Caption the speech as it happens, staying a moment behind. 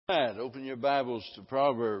All right, open your Bibles to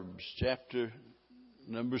Proverbs chapter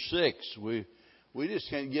number 6. We just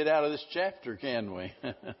can't get out of this chapter, can we?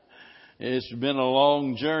 It's been a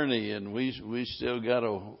long journey, and we still got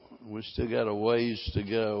a ways to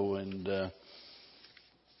go. And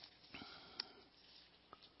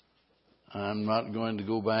I'm not going to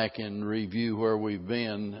go back and review where we've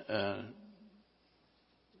been.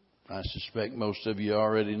 I suspect most of you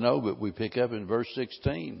already know, but we pick up in verse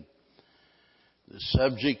 16. The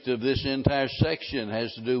subject of this entire section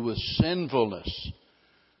has to do with sinfulness.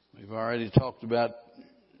 We've already talked about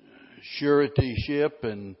suretyship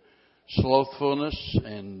and slothfulness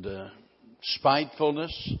and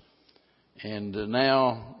spitefulness. And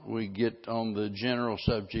now we get on the general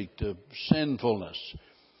subject of sinfulness.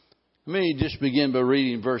 Let me just begin by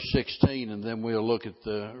reading verse 16, and then we'll look at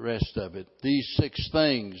the rest of it. These 6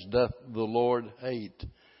 things doth the Lord hate.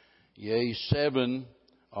 Yea, 7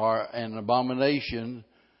 are an abomination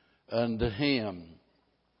unto Him.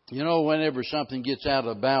 You know, whenever something gets out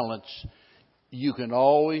of balance, you can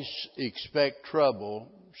always expect trouble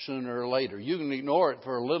sooner or later. You can ignore it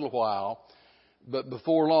for a little while, but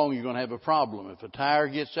before long you're going to have a problem. If a tire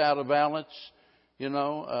gets out of balance, you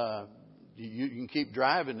can keep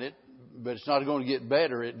driving it, but it's not going to get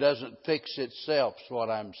better. It doesn't fix itself, is what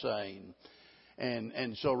I'm saying.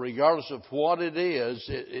 And so regardless of what it is,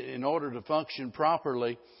 in order to function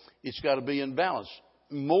properly, it's got to be in balance.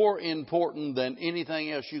 More important than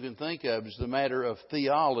anything else you can think of is the matter of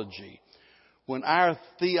theology. When our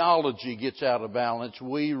theology gets out of balance,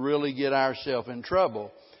 we really get ourselves in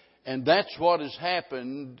trouble. And that's what has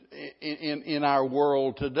happened in our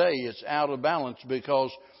world today. It's out of balance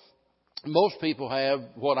because most people have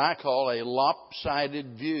what I call a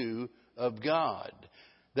lopsided view of God.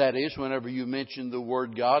 That is, whenever you mention the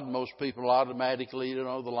word God, most people automatically, the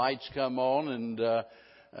lights come on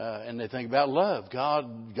and they think about love.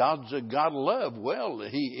 God's a God of love. Well,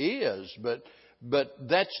 He is, but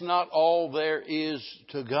that's not all there is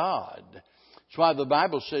to God. That's why the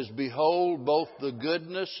Bible says, "Behold both the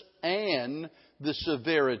goodness and the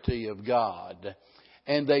severity of God."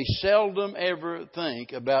 And they seldom ever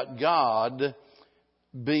think about God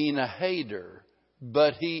being a hater,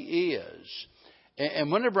 but He is.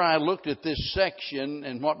 And whenever I looked at this section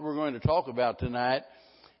and what we're going to talk about tonight,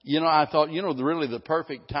 I thought, really the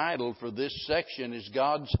perfect title for this section is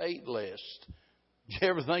God's hate list. Did you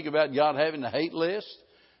ever think about God having a hate list?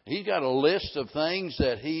 He's got a list of things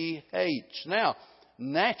that He hates. Now,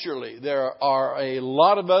 naturally, there are a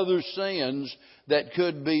lot of other sins that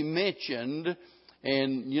could be mentioned.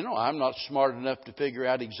 And, I'm not smart enough to figure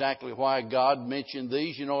out exactly why God mentioned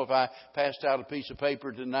these. If I passed out a piece of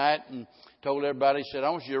paper tonight and told everybody, said,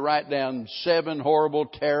 I want you to write down 7 horrible,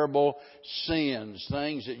 terrible sins,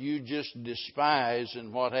 things that you just despise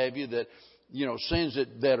and what have you, that, sins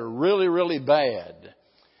that are really, really bad.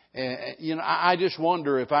 And, I just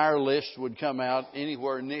wonder if our list would come out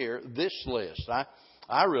anywhere near this list.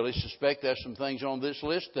 I really suspect there's some things on this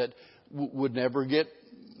list that would never get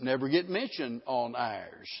mentioned on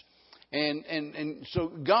ours. And so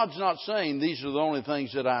God's not saying these are the only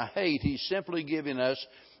things that I hate. He's simply giving us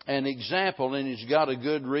an example, and He's got a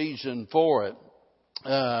good reason for it.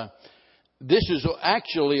 This is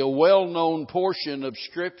actually a well-known portion of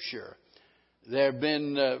Scripture. There have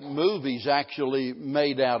been movies actually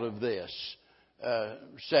made out of this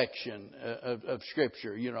section of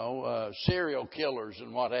Scripture, serial killers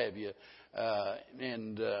and what have you.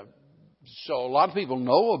 So a lot of people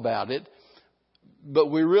know about it,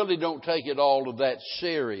 but we really don't take it all of that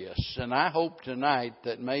serious. And I hope tonight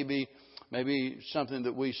that maybe something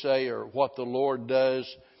that we say or what the Lord does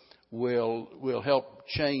will help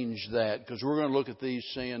change that, because we're going to look at these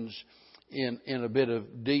sins in a bit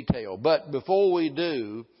of detail. But before we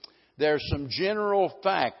do, there's some general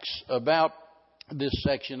facts about this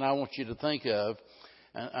section I want you to think of.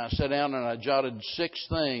 I sat down and I jotted 6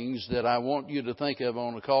 things that I want you to think of. I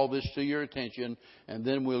want to call this to your attention, and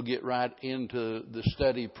then we'll get right into the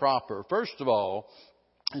study proper. First of all,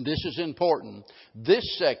 and this is important, this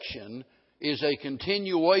section is a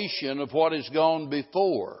continuation of what has gone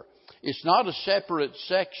before. It's not a separate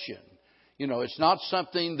section. It's not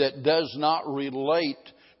something that does not relate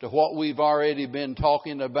to what we've already been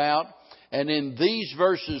talking about. And in these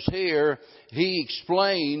verses here, he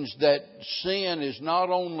explains that sin is not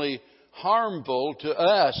only harmful to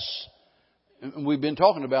us, and we've been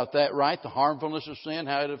talking about that, right? The harmfulness of sin,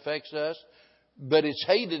 how it affects us, but it's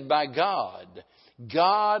hated by God.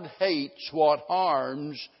 God hates what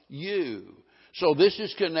harms you. So this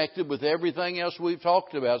is connected with everything else we've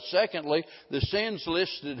talked about. Secondly, the sins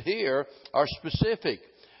listed here are specific.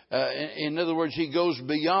 In other words, he goes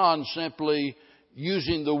beyond simply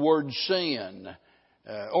using the word sin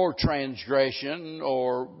or transgression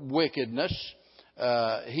or wickedness.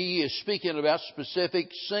 He is speaking about specific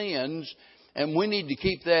sins, and we need to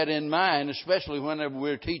keep that in mind, especially whenever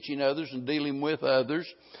we're teaching others and dealing with others.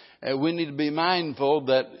 We need to be mindful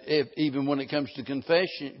that even when it comes to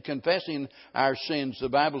confessing our sins, the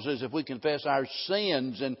Bible says if we confess our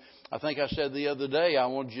sins, and I think I said the other day, I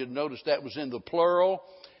wanted you to notice that was in the plural.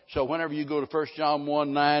 So whenever you go to 1 John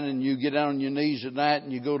 1:9 and you get down on your knees at night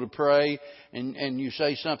and you go to pray and you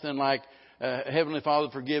say something like, Heavenly Father,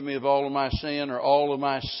 forgive me of all of my sin or all of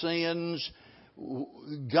my sins.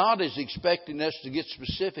 God is expecting us to get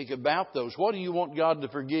specific about those. What do you want God to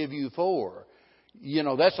forgive you for? You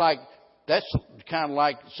know, that's kind of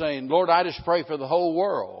like saying, Lord, I just pray for the whole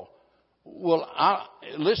world. Well,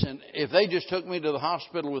 listen, if they just took me to the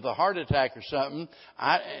hospital with a heart attack or something,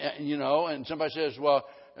 and somebody says, well,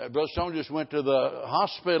 Brother Stone just went to the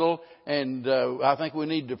hospital and I think we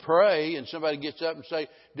need to pray. And somebody gets up and say,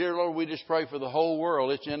 Dear Lord, we just pray for the whole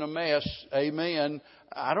world. It's in a mess. Amen.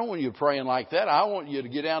 I don't want you praying like that. I want you to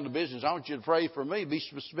get down to business. I want you to pray for me. Be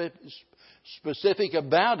specific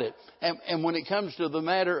about it. And when it comes to the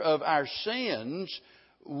matter of our sins,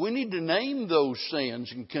 we need to name those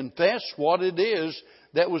sins and confess what it is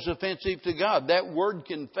that was offensive to God. That word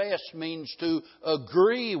confess means to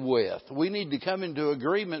agree with. We need to come into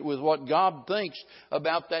agreement with what God thinks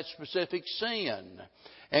about that specific sin.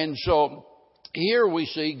 And so here we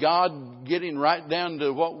see God getting right down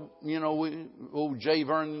to what, old J.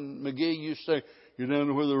 Vernon McGee used to say, you're down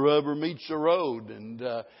to where the rubber meets the road, and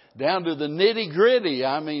down to the nitty gritty.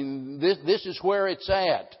 I mean, this is where it's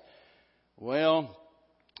at. Well,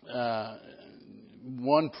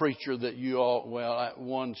 one preacher that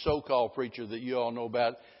one so-called preacher that you all know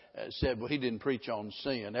about said, well, he didn't preach on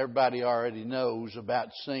sin. Everybody already knows about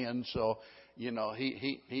sin, so,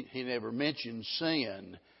 he never mentioned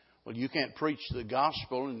sin. Well, you can't preach the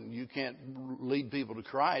gospel and you can't lead people to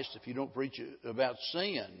Christ if you don't preach about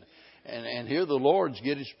sin. And here the Lord's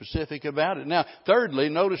getting specific about it. Now, thirdly,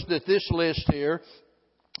 notice that this list here,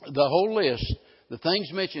 the whole list, the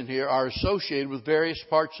things mentioned here are associated with various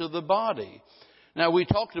parts of the body. Now, we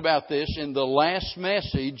talked about this in the last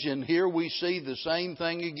message, and here we see the same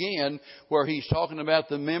thing again, where he's talking about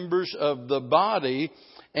the members of the body,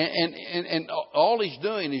 and all he's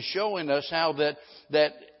doing is showing us how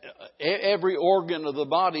that every organ of the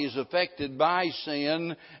body is affected by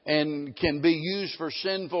sin and can be used for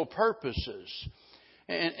sinful purposes.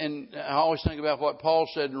 And I always think about what Paul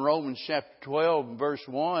said in Romans chapter 12, verse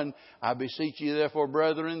 1. I beseech you, therefore,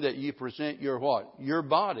 brethren, that you present your what? Your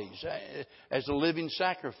bodies as a living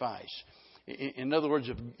sacrifice. In other words,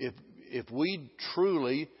 if we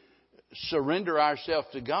truly surrender ourselves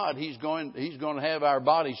to God, He's going to have our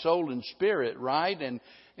body, soul, and spirit, right?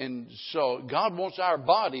 And so God wants our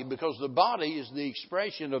body, because the body is the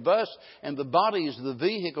expression of us, and the body is the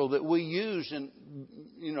vehicle that we use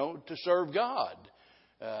to serve God.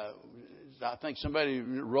 I think somebody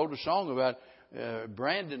wrote a song about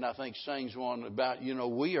Brandon, I think, sings one about,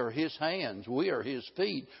 we are His hands, we are His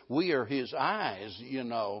feet, we are His eyes,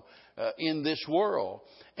 in this world.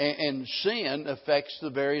 And sin affects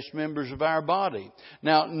the various members of our body.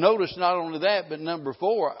 Now, notice not only that, but number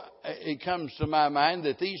 4, it comes to my mind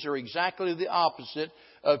that these are exactly the opposite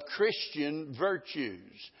of Christian virtues.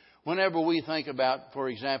 Whenever we think about, for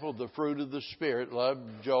example, the fruit of the Spirit, love,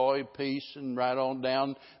 joy, peace, and right on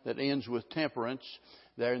down that ends with temperance,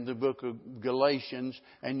 there in the book of Galatians,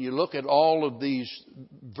 and you look at all of these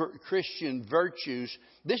Christian virtues,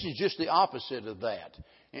 this is just the opposite of that.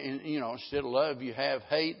 And, instead of love, you have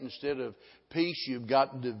hate. Instead of peace, you've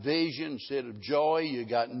got division. Instead of joy, you've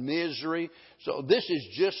got misery. So this is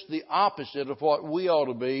just the opposite of what we ought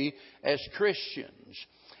to be as Christians.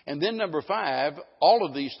 And then number 5, all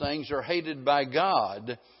of these things are hated by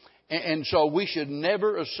God. And so we should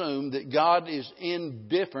never assume that God is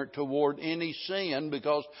indifferent toward any sin,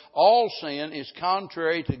 because all sin is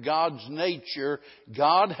contrary to God's nature.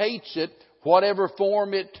 God hates it, whatever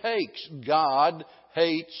form it takes. God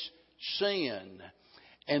hates sin.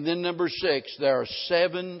 And then number 6, there are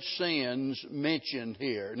 7 sins mentioned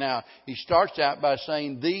here. Now, he starts out by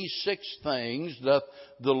saying, these 6 things doth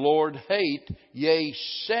the Lord hate, yea,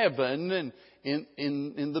 7. And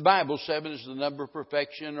in the Bible, 7 is the number of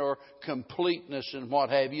perfection or completeness and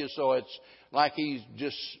what have you. So it's like he's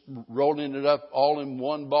just rolling it up all in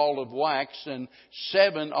one ball of wax. And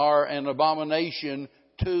 7 are an abomination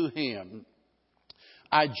to Him.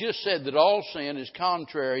 I just said that all sin is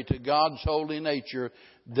contrary to God's holy nature,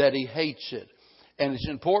 that He hates it. And it's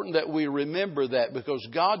important that we remember that, because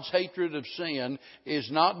God's hatred of sin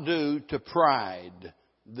is not due to pride.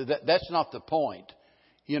 That's not the point.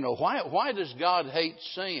 Why does God hate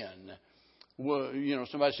sin? Well,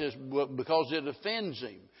 somebody says, well, because it offends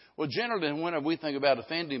Him. Well, generally, whenever we think about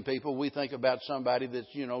offending people, we think about somebody that's,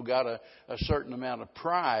 got a certain amount of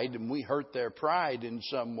pride, and we hurt their pride in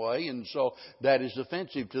some way, and so that is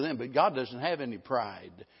offensive to them. But God doesn't have any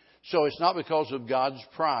pride. So it's not because of God's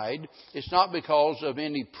pride. It's not because of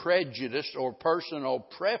any prejudice or personal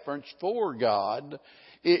preference for God.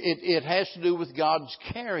 It has to do with God's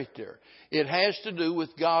character. It has to do with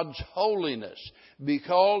God's holiness.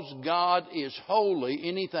 Because God is holy,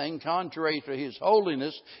 anything contrary to His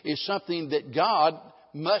holiness is something that God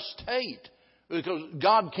must hate. Because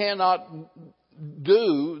God cannot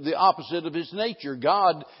do the opposite of His nature.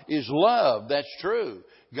 God is love. That's true.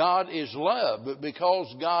 God is love. But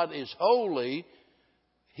because God is holy,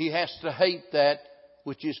 He has to hate that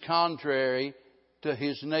which is contrary to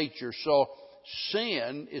His nature. So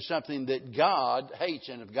sin is something that God hates.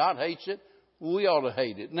 And if God hates it, we ought to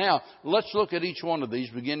hate it. Now, let's look at each one of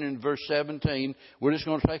these, beginning in verse 17. We're just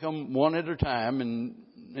going to take them one at a time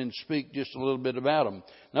and speak just a little bit about them.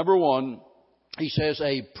 Number one, he says,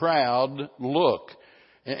 a proud look.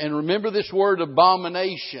 And remember this word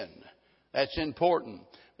abomination. That's important.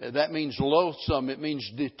 That means loathsome. It means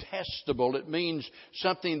detestable. It means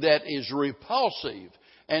something that is repulsive.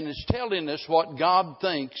 And it's telling us what God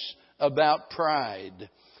thinks about pride.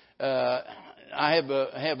 I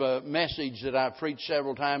have a message that I've preached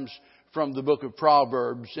several times from the book of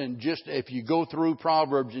Proverbs. And just if you go through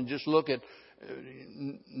Proverbs and just look at,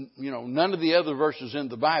 none of the other verses in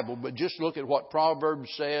the Bible, but just look at what Proverbs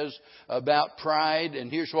says about pride. And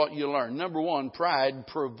here's what you learn. Number one, pride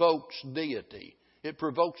provokes deity. It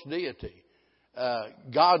provokes deity.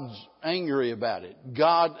 God's angry about it.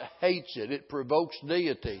 God hates it. It provokes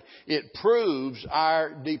deity. It proves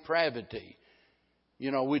our depravity.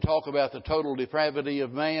 We talk about the total depravity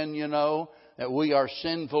of man, that we are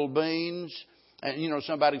sinful beings. And,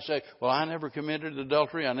 somebody say, well, I never committed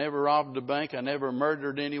adultery. I never robbed a bank. I never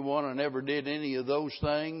murdered anyone. I never did any of those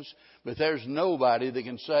things. But there's nobody that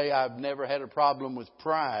can say I've never had a problem with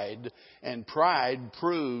pride. And pride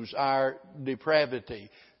proves our depravity.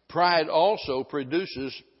 Pride also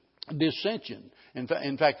produces dissension.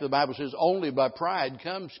 In fact, the Bible says only by pride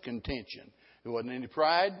comes contention. There wasn't any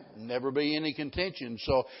pride, never be any contention.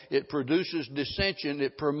 So it produces dissension,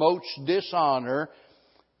 it promotes dishonor,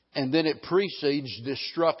 and then it precedes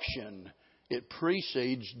destruction. It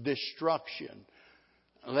precedes destruction.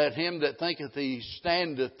 Let him that thinketh he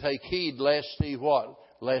standeth take heed lest he what?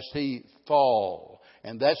 Lest he fall.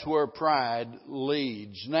 And that's where pride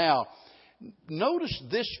leads. Now, notice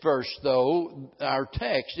this verse though, our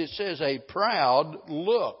text, it says a proud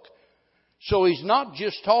look. So he's not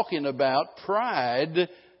just talking about pride.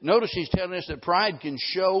 Notice he's telling us that pride can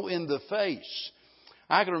show in the face.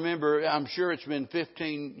 I can remember, I'm sure it's been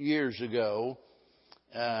 15 years ago.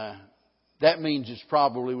 That means it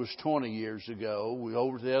probably was 20 years ago. We were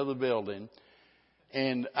over to the other building.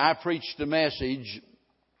 And I preached a message,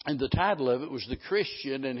 and the title of it was The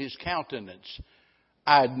Christian and His Countenance.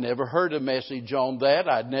 I'd never heard a message on that.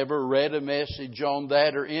 I'd never read a message on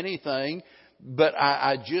that or anything. But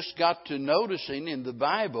I just got to noticing in the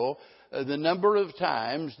Bible the number of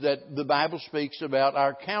times that the Bible speaks about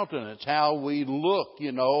our countenance, how we look,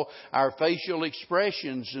 our facial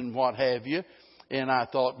expressions and what have you. And I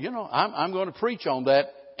thought, I'm going to preach on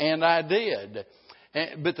that. And I did.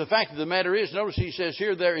 But the fact of the matter is, notice he says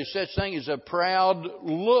here, there is such thing as a proud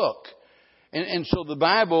look. And so the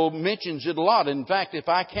Bible mentions it a lot. In fact, if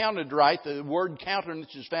I counted right, the word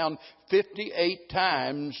countenance is found 58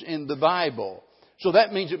 times in the Bible. So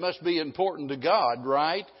that means it must be important to God,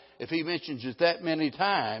 right? If He mentions it that many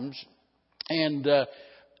times. And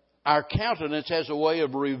our countenance has a way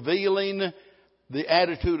of revealing the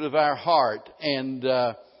attitude of our heart. And,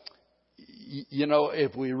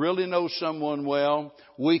 if we really know someone well,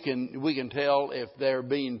 we can tell if they're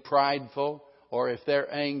being prideful, or if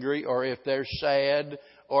they're angry, or if they're sad,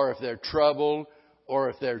 or if they're troubled, or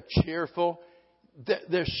if they're cheerful.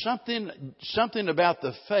 There's something about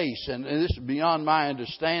the face, and this is beyond my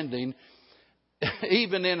understanding.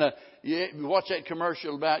 Even what's that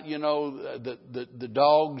commercial about, the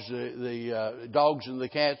dogs, the dogs and the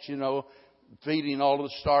cats, feeding all of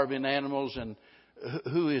the starving animals. And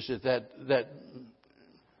who is it that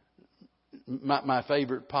my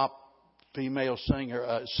favorite pop female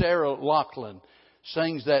singer, Sarah Lachlan,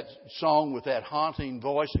 sings that song with that haunting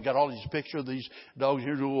voice and got all these pictures of these dogs.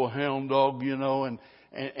 Here's a little hound dog, and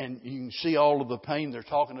you can see all of the pain they're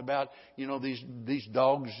talking about. These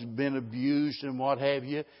dogs have been abused and what have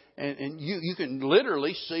you. And you can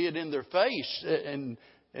literally see it in their face. And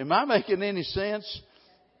am I making any sense?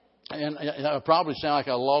 and I probably sound like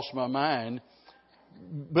I lost my mind.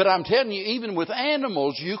 But I'm telling you, even with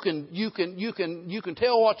animals, you can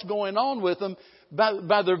tell what's going on with them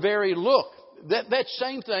by their very look. That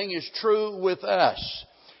same thing is true with us.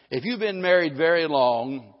 If you've been married very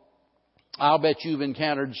long, I'll bet you've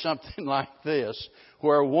encountered something like this,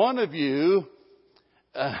 where one of you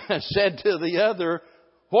said to the other,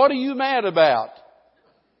 "What are you mad about?"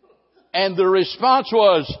 And the response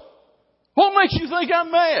was, "What makes you think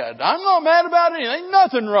I'm mad? I'm not mad about anything. Ain't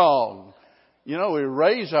nothing wrong." You know, we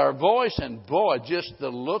raise our voice, and boy, just the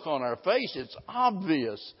look on our face, it's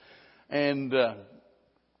obvious. And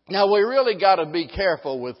now we really got to be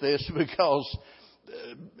careful with this, because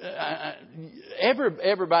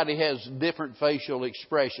everybody has different facial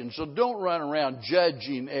expressions. So don't run around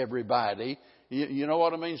judging everybody. You know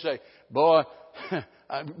what I mean? Say, "Boy,"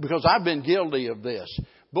 because I've been guilty of this.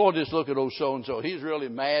 "Boy, just look at old so-and-so. He's really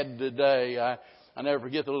mad today." I never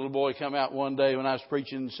forget the little boy come out one day when I was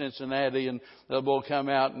preaching in Cincinnati, and the little boy come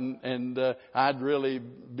out and I'd really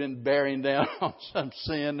been bearing down on some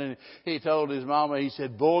sin, and he told his mama, he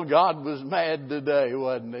said, "Boy, God was mad today,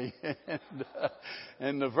 wasn't he?"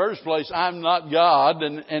 In the first place, I'm not God,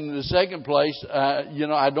 and in the second place,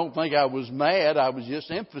 I don't think I was mad. I was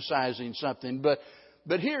just emphasizing something.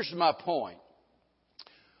 But here's my point.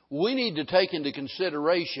 We need to take into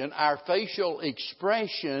consideration our facial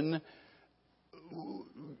expression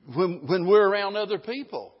when we're around other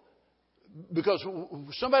people. Because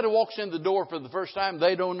somebody walks in the door for the first time,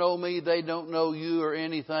 they don't know me, they don't know you or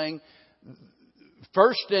anything.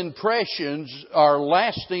 First impressions are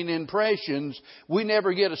lasting impressions. We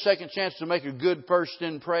never get a second chance to make a good first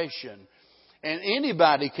impression. And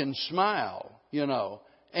anybody can smile, you know.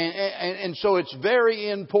 And so it's very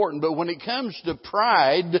important. But when it comes to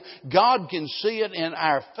pride, God can see it in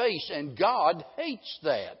our face, and God hates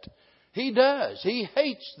that. He does. He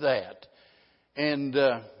hates that. And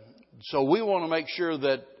so we want to make sure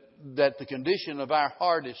that the condition of our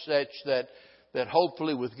heart is such that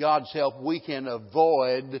hopefully with God's help we can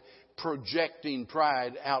avoid projecting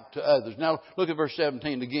pride out to others. Now look at verse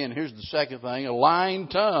 17 again. Here's the second thing, a lying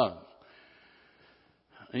tongue.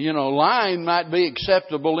 You know, lying might be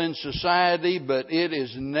acceptable in society, but it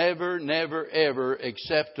is never, never, ever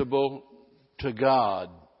acceptable to God.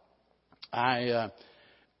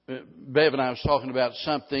 Bev and I was talking about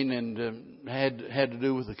something, and had to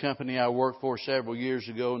do with the company I worked for several years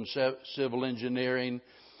ago in civil engineering.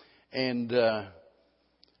 And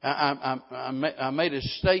I made a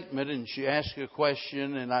statement, and she asked a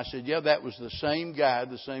question, and I said, "Yeah, that was the same guy,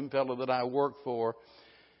 the same fellow that I worked for,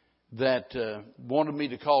 that wanted me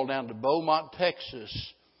to call down to Beaumont,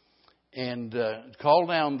 Texas, and call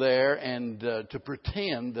down there and to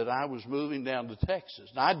pretend that I was moving down to Texas."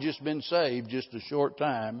 And I'd just been saved just a short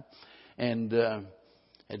time, and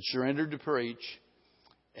had surrendered to preach.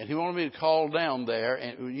 And he wanted me to call down there,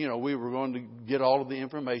 and we were going to get all of the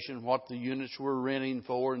information, what the units were renting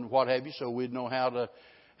for, and what have you, so we'd know how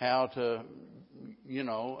to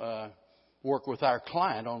work with our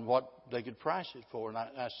client on what they could price it for. And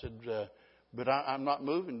I said, "But I'm not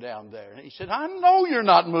moving down there." And he said, "I know you're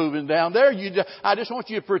not moving down there. I just want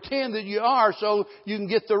you to pretend that you are so you can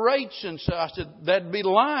get the rates." And so I said, "That'd be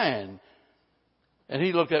lying." And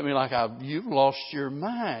he looked at me like, "You've lost your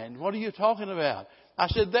mind. What are you talking about?" I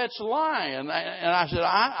said, "That's lying." And I said,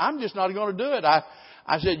 I'm just not going to do it.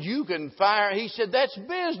 I said, "You can fire." He said, "That's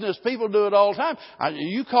business. People do it all the time.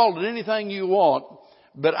 You call it anything you want."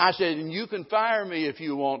 But I said, "You can fire me if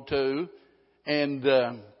you want to.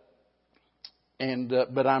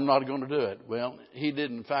 But I'm not going to do it." Well, he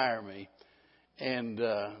didn't fire me. And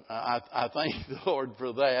I thank the Lord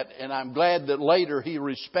for that. And I'm glad that later he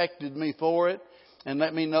respected me for it and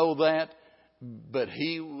let me know that. But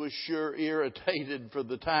he was sure irritated for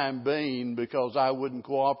the time being because I wouldn't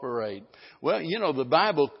cooperate. Well, the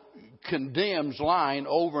Bible condemns lying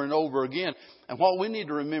over and over again. And what we need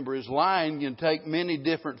to remember is lying can take many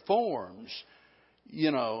different forms.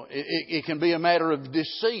 It can be a matter of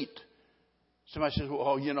deceit. Somebody says,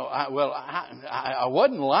 I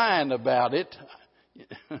wasn't lying about it.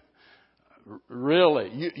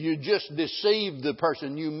 Really? You just deceived the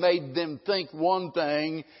person. You made them think one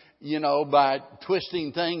thing, by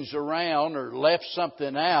twisting things around or left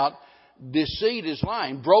something out. Deceit is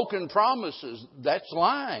lying. Broken promises, that's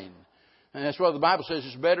lying. And that's why the Bible says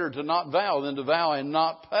it's better to not vow than to vow and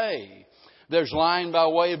not pay. There's lying by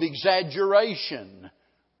way of exaggeration.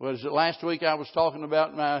 Was it last week I was talking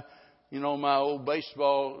about my old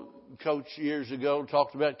baseball coach years ago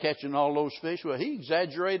talked about catching all those fish. Well, he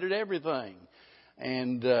exaggerated everything.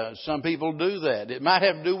 And some people do that. It might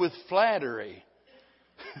have to do with flattery.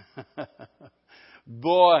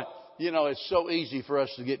 Boy, it's so easy for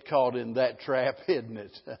us to get caught in that trap, isn't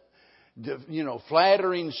it?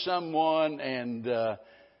 Flattering someone and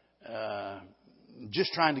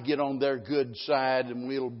just trying to get on their good side, and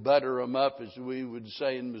we'll butter them up, as we would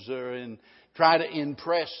say in Missouri, and try to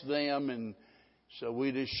impress them. And so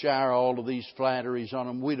we just shower all of these flatteries on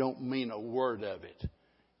them. We don't mean a word of it,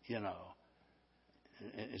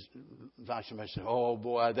 It's like somebody said, "Oh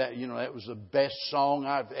boy, that was the best song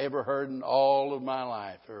I've ever heard in all of my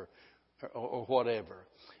life," or whatever.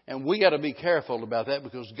 And we got to be careful about that,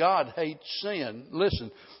 because God hates sin.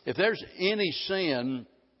 Listen, if there's any sin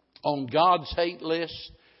on God's hate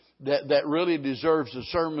list that really deserves a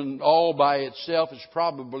sermon all by itself, it's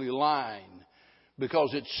probably lying.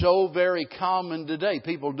 Because it's so very common today.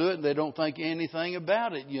 People do it and they don't think anything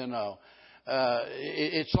about it,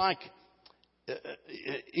 It's like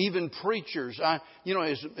even preachers.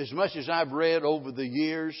 As much as I've read over the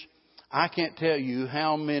years, I can't tell you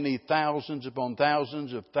how many thousands upon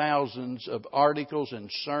thousands of articles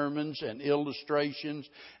and sermons and illustrations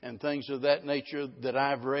and things of that nature that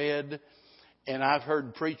I've read. And I've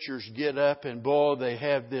heard preachers get up and boy, they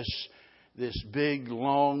have this big,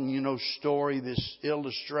 long, story, this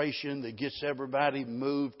illustration that gets everybody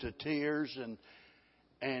moved to tears,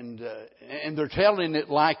 and they're telling it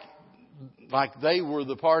like they were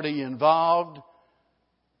the party involved.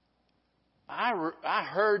 I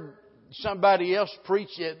heard somebody else preach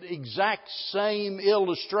the exact same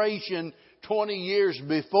illustration 20 years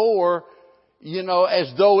before,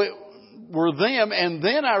 as though it were them. And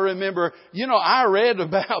then I remember, I read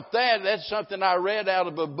about that. That's something I read out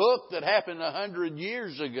of a book that happened 100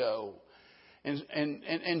 years ago.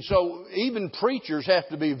 And so even preachers have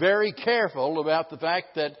to be very careful about the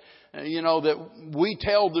fact that, that we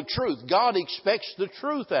tell the truth. God expects the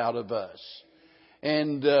truth out of us.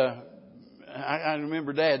 And I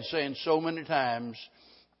remember Dad saying so many times,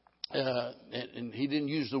 and he didn't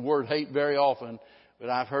use the word hate very often, but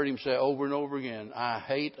I've heard him say over and over again, "I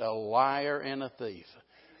hate a liar and a thief.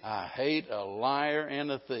 I hate a liar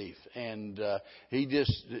and a thief." And he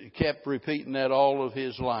just kept repeating that all of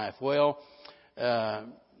his life. Well,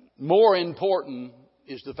 more important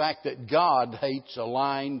is the fact that God hates a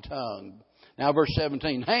lying tongue. Now, verse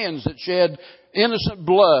 17, hands that shed innocent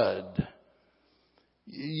blood.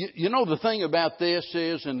 The thing about this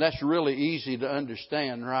is, and that's really easy to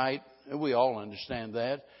understand, right? We all understand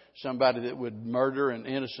that. Somebody that would murder an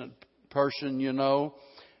innocent person,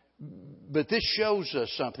 But this shows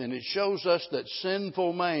us something. It shows us that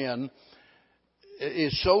sinful man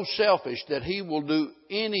is so selfish that he will do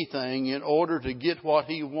anything in order to get what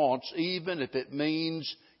he wants, even if it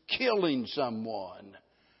means killing someone.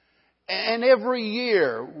 And every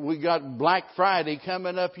year we got Black Friday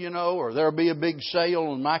coming up, or there'll be a big sale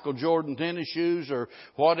on Michael Jordan tennis shoes or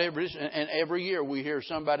whatever it is. And every year we hear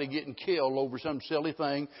somebody getting killed over some silly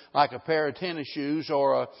thing like a pair of tennis shoes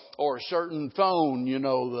or a certain phone,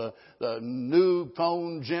 the new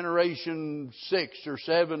phone generation 6 or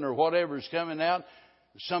 7 or whatever is coming out.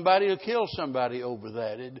 Somebody will kill somebody over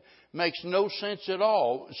that. It makes no sense at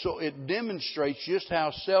all. So it demonstrates just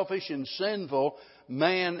how selfish and sinful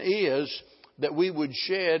man is, that we would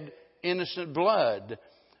shed innocent blood.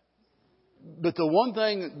 But the one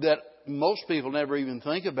thing that most people never even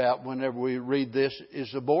think about whenever we read this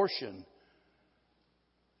is abortion.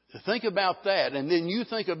 Think about that. And then you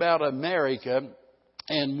think about America,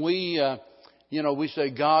 and we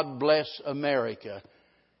say, "God bless America."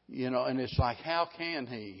 And it's like, how can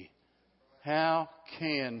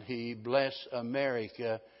he bless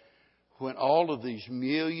America when all of these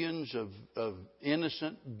millions of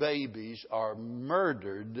innocent babies are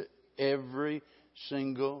murdered every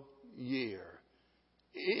single year?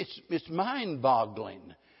 It's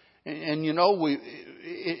mind-boggling. And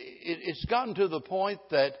it's gotten to the point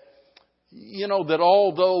that, that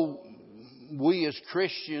although we as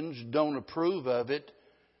Christians don't approve of it,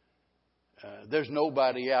 there's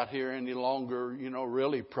nobody out here any longer,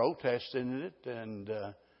 really protesting it. And,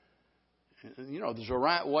 there's a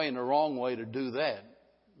right way and a wrong way to do that,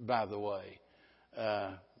 by the way.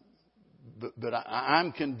 But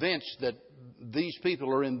I'm convinced that these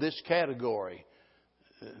people are in this category.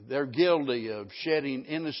 They're guilty of shedding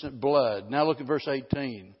innocent blood. Now look at verse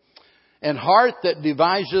 18. And heart that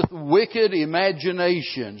deviseth wicked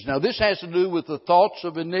imaginations. Now this has to do with the thoughts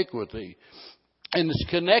of iniquity. And it's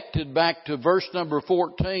connected back to verse number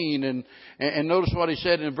 14. And notice what he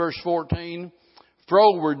said in verse 14.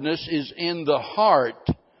 Frowardness is in the heart.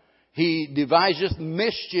 He deviseth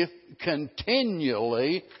mischief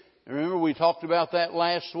continually. Remember, we talked about that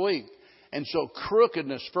last week. And so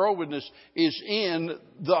crookedness, frowardness is in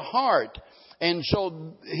the heart. And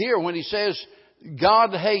so here when he says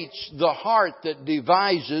God hates the heart that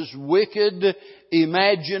devises wicked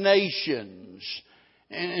imaginations.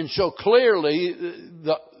 And so clearly,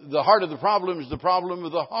 the heart of the problem is the problem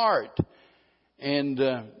of the heart. And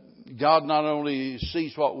God not only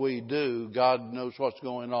sees what we do, God knows what's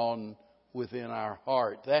going on within our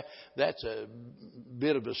heart. That's a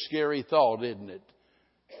bit of a scary thought, isn't it?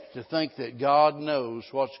 To think that God knows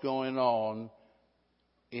what's going on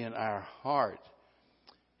in our heart.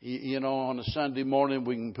 You know, on a Sunday morning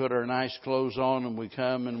we can put our nice clothes on and we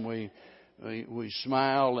come and we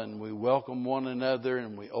smile and we welcome one another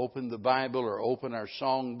and we open the Bible or open our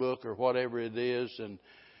songbook or whatever it is.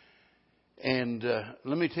 And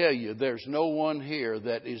let me tell you, there's no one here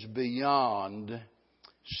that is beyond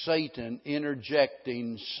Satan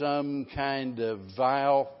interjecting some kind of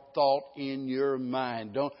vile thought in your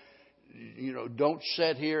mind. Don't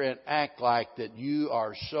sit here and act like that you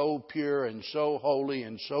are so pure and so holy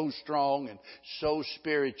and so strong and so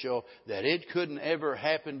spiritual that it couldn't ever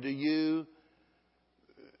happen to you.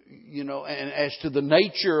 You know, and as to the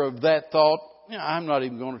nature of that thought, I'm not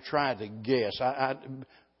even going to try to guess.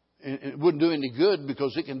 It wouldn't do any good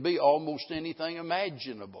because it can be almost anything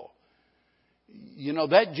imaginable. You know,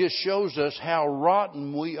 that just shows us how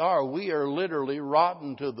rotten we are. We are literally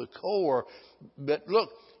rotten to the core. But look,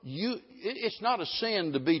 it's not a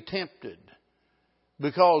sin to be tempted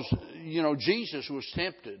because, you know, Jesus was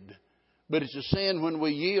tempted. But it's a sin when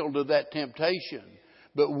we yield to that temptation.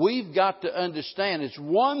 But we've got to understand it's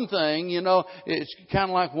one thing, you know, it's kind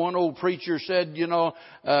of like one old preacher said, you know,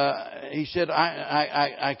 he said,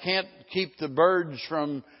 I can't keep the birds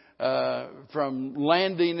from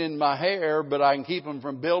landing in my hair, but I can keep them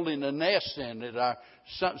from building a nest in it.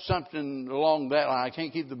 Something along that line. I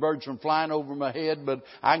can't keep the birds from flying over my head, but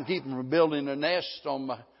I can keep them from building a nest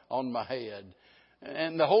on my head.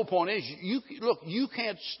 And the whole point is, you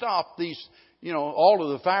can't stop these, you know, all of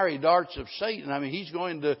the fiery darts of Satan. I mean, he's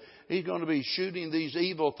going to be shooting these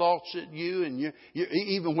evil thoughts at you, and you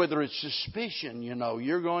even whether it's suspicion, you know,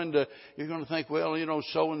 you're going to think, well, you know,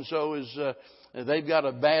 so and so is they've got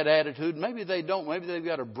a bad attitude. Maybe they don't. Maybe they've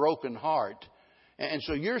got a broken heart. And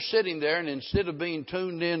so you're sitting there, and instead of being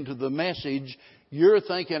tuned into the message, you're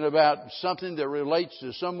thinking about something that relates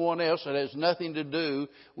to someone else that has nothing to do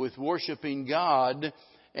with worshiping God.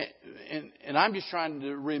 And I'm just trying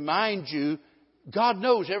to remind you, God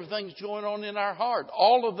knows everything that's going on in our heart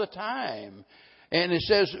all of the time. And it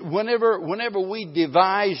says, whenever we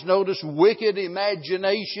devise, notice, wicked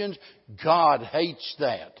imaginations, God hates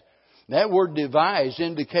that. That word devise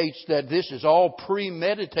indicates that this is all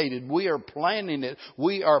premeditated. We are planning it.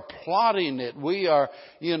 We are plotting it. We are,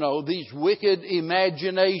 you know, these wicked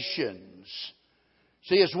imaginations.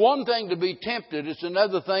 See, it's one thing to be tempted. It's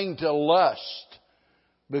another thing to lust.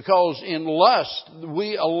 Because in lust,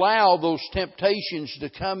 we allow those temptations to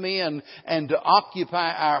come in and to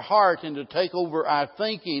occupy our heart and to take over our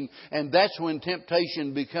thinking. And that's when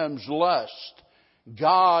temptation becomes lust.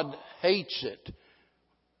 God hates it.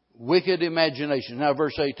 Wicked imagination. Now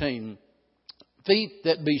verse 18. Feet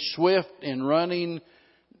that be swift in running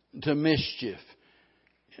to mischief.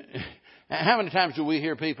 How many times do we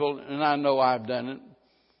hear people, and I know I've done it,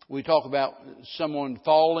 we talk about someone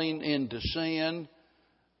falling into sin.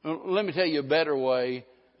 Let me tell you a better way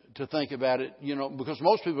to think about it, you know, because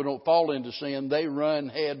most people don't fall into sin. They run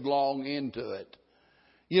headlong into it.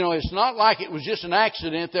 You know, it's not like it was just an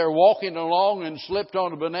accident. They're walking along and slipped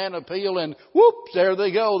on a banana peel and whoops, there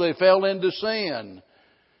they go. They fell into sin.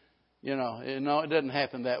 You know, no, it doesn't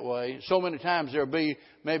happen that way. So many times there'll be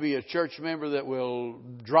maybe a church member that will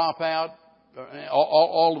drop out,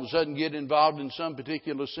 all of a sudden get involved in some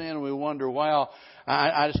particular sin, and we wonder, wow,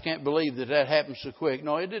 I just can't believe that happened so quick.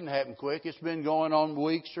 No, it didn't happen quick. It's been going on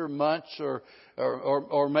weeks or months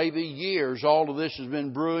or maybe years. All of this has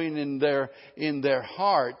been brewing in their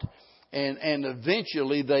heart, and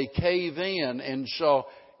eventually they cave in. And so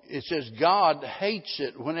it says God hates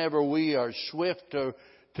it whenever we are swift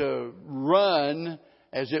to run,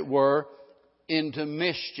 as it were, into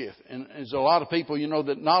mischief. And there's a lot of people, you know,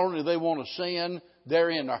 that not only do they want to sin,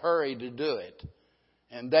 they're in a hurry to do it.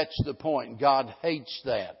 And that's the point. God hates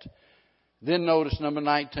that. Then notice number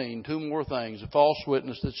 19, two more things. A false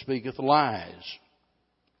witness that speaketh lies.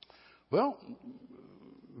 Well,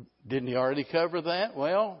 didn't he already cover that?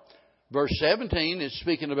 Well, verse 17 is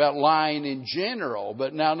speaking about lying in general.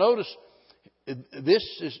 But now notice, this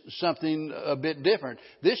is something a bit different.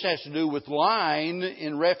 This has to do with lying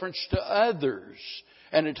in reference to others.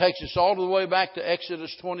 And it takes us all the way back to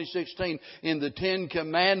Exodus 20:16 in the Ten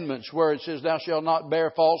Commandments, where it says, thou shalt not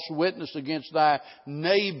bear false witness against thy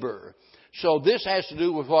neighbor. So this has to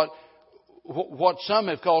do with what what some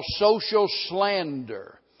have called social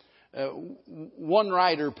slander. One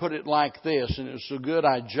writer put it like this, and it was so good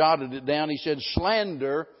I jotted it down. He said,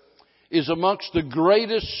 slander is amongst the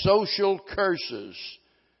greatest social curses.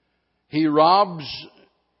 He robs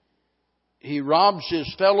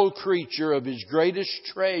his fellow creature of his greatest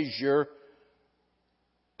treasure,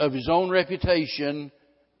 of his own reputation,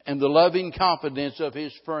 and the loving confidence of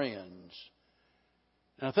his friends.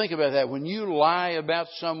 Now think about that. When you lie about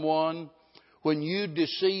someone, when you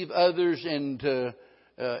deceive others into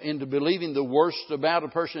believing the worst about a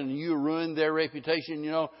person and you ruin their reputation,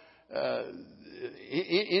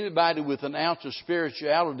 anybody with an ounce of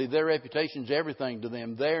spirituality, their reputation's everything to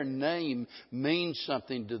them. Their name means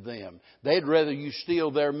something to them. They'd rather you steal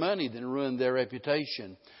their money than ruin their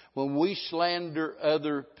reputation. When we slander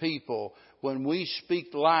other people, when we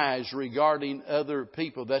speak lies regarding other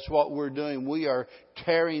people, that's what we're doing. We are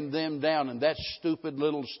tearing them down. And that stupid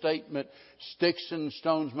little statement, sticks and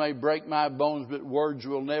stones may break my bones, but words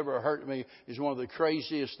will never hurt me, is one of the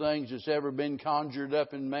craziest things that's ever been conjured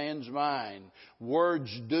up in man's mind.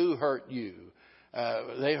 Words do hurt you.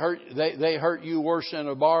 They hurt you worse than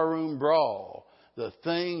a barroom brawl. The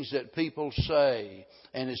things that people say.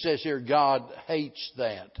 And it says here, God hates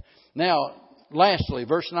that. Now, lastly,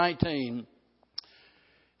 verse 19.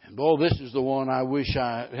 And boy, this is the one I wish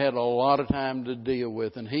I had a lot of time to deal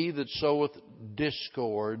with. And he that soweth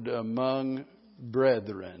discord among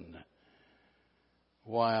brethren.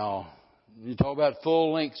 Wow. You talk about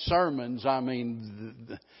full-length sermons. I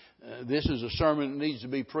mean, this is a sermon that needs to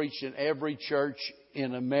be preached in every church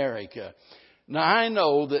in America. Now, I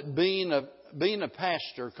know that being a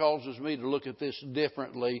pastor causes me to look at this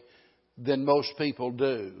differently than most people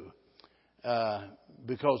do.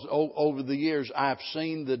 Because over the years I've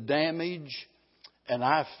seen the damage and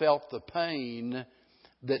I've felt the pain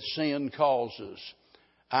that sin causes.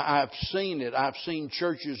 I've seen it. I've seen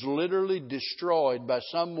churches literally destroyed by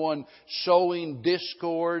someone sowing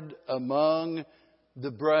discord among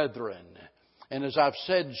the brethren. And as I've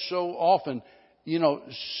said so often,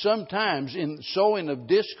 sometimes in sowing of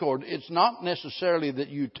discord, it's not necessarily that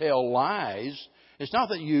you tell lies. It's not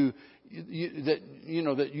that you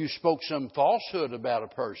spoke some falsehood about a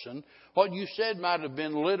person. What you said might have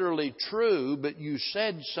been literally true, but you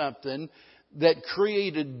said something that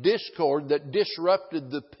created discord, that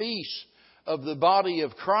disrupted the peace of the body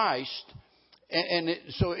of Christ.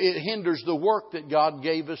 So it hinders the work that God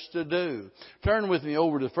gave us to do. Turn with me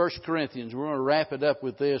over to 1 Corinthians. We're going to wrap it up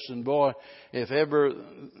with this. And boy, if ever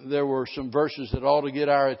there were some verses that ought to get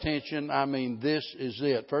our attention, this is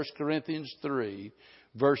it. 1 Corinthians 3,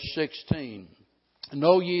 verse 16.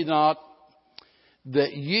 Know ye not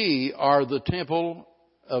that ye are the temple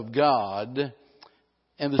of God,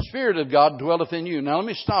 and the Spirit of God dwelleth in you. Now let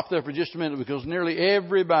me stop there for just a minute, because nearly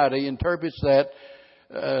everybody interprets that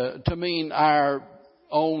to mean our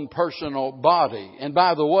own personal body. And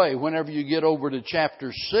by the way, whenever you get over to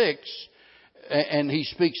chapter 6, and he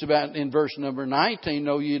speaks about in verse number 19,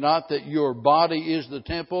 know ye not that your body is the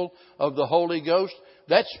temple of the Holy Ghost?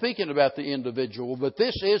 That's speaking about the individual, but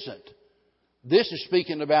this isn't. This is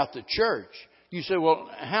speaking about the church. You say, well,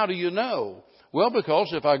 how do you know? Well,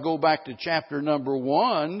 because if I go back to chapter number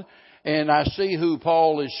 1 and I see who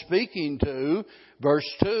Paul is speaking to, verse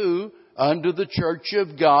 2, unto the church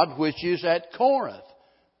of God which is at Corinth.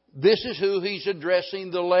 This is who he's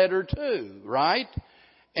addressing the letter to, right?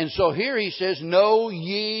 And so here he says, know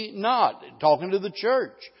ye not, talking to the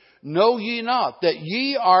church, know ye not that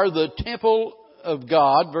ye are the temple of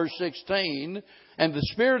God, verse 16, and the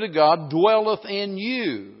Spirit of God dwelleth in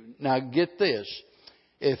you. Now get this.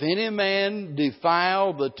 If any man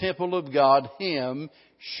defile the temple of God, him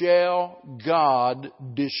shall God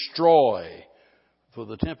destroy. For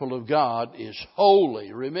the temple of God is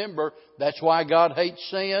holy. Remember, that's why God hates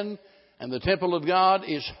sin. And the temple of God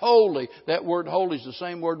is holy. That word holy is the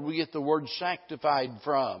same word we get the word sanctified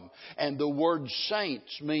from. And the word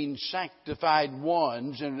saints means sanctified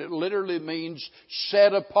ones. And it literally means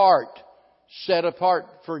set apart. Set apart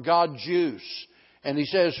for God's use. And he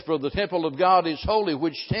says, for the temple of God is holy,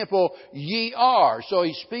 which temple ye are. So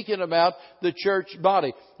he's speaking about the church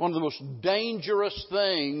body. One of the most dangerous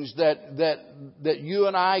things that you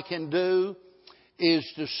and I can do is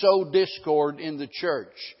to sow discord in the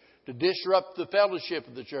church, to disrupt the fellowship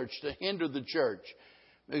of the church, to hinder the church.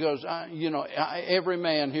 Because, every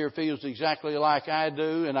man here feels exactly like I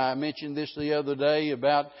do. And I mentioned this the other day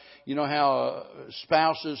about, how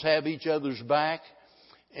spouses have each other's back.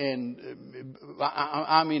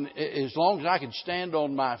 I mean, as long as I can stand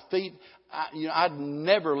on my feet, I'd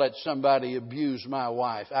never let somebody abuse my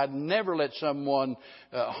wife. I'd never let someone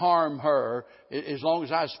harm her as long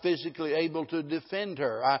as I was physically able to defend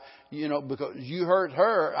her. Because you hurt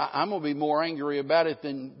her, I'm going to be more angry about it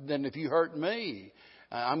than if you hurt me.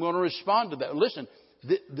 I'm going to respond to that. Listen,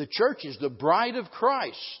 the church is the bride of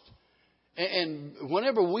Christ. And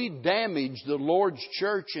whenever we damage the Lord's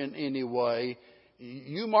church in any way,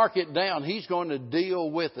 you mark it down. He's going to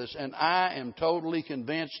deal with us. And I am totally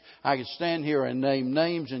convinced. I could stand here and name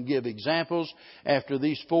names and give examples. After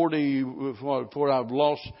these I've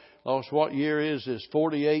lost what year is this?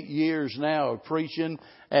 48 years now of preaching.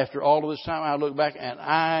 After all of this time, I look back and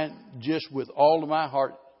I just with all of my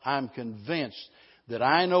heart, I'm convinced that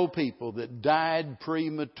I know people that died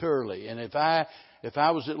prematurely. And if I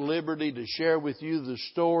was at liberty to share with you the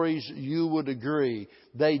stories, you would agree.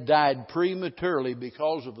 They died prematurely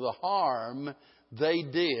because of the harm they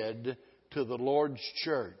did to the Lord's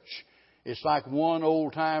church. It's like one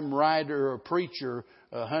old-time writer or preacher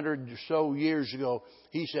 100 or so years ago.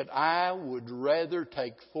 He said, I would rather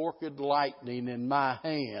take forked lightning in my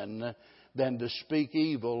hand than to speak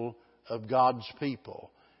evil of God's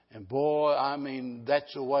people. And boy, I mean,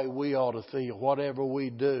 that's the way we ought to feel. Whatever we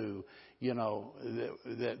do,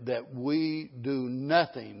 that we do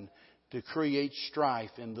nothing to create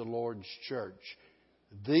strife in the Lord's church.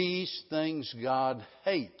 These things God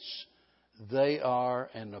hates. They are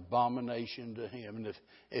an abomination to Him. And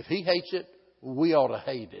if He hates it, we ought to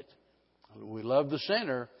hate it. We love the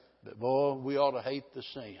sinner, but boy, we ought to hate the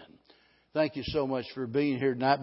sin. Thank you so much for being here tonight.